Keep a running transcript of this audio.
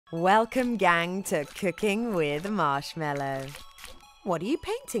Welcome, gang, to Cooking with Marshmello. What are you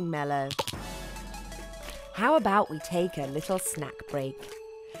painting, Mello? How about we take a little snack break?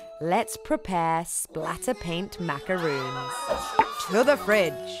 Let's prepare splatter paint macaroons. To the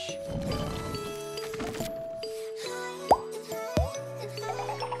fridge!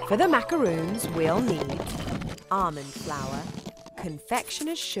 For the macaroons, we'll need almond flour,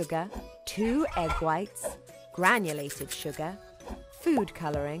 confectioner's sugar, 2 egg whites, granulated sugar, food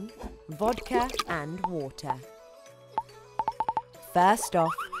colouring, vodka and water. First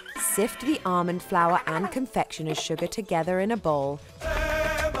off, sift the almond flour and confectioner's sugar together in a bowl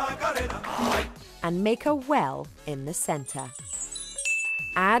and make a well in the centre.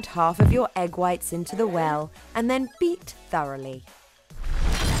 Add half of your egg whites into the well and then beat thoroughly.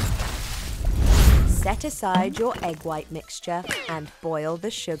 Set aside your egg white mixture and boil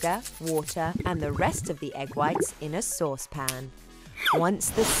the sugar, water and the rest of the egg whites in a saucepan. Once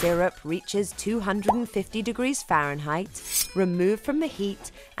the syrup reaches 250 degrees Fahrenheit, remove from the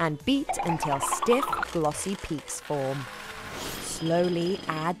heat and beat until stiff, glossy peaks form. Slowly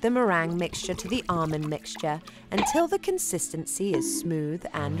add the meringue mixture to the almond mixture until the consistency is smooth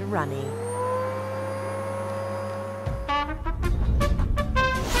and runny.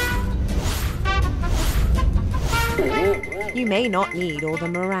 You may not need all the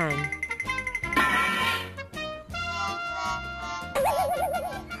meringue.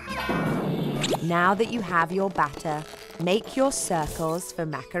 Now that you have your batter, make your circles for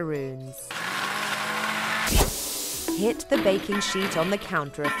macaroons. Hit the baking sheet on the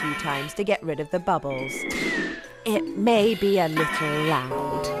counter a few times to get rid of the bubbles. It may be a little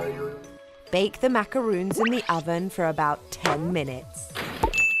loud. Bake the macaroons in the oven for about 10 minutes.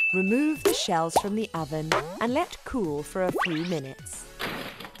 Remove the shells from the oven and let cool for a few minutes.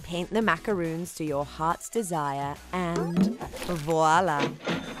 Paint the macaroons to your heart's desire and voila!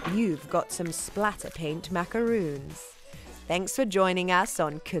 You've got some splatter paint macaroons. Thanks for joining us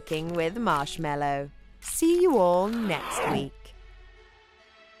on Cooking with Marshmello. See you all next week.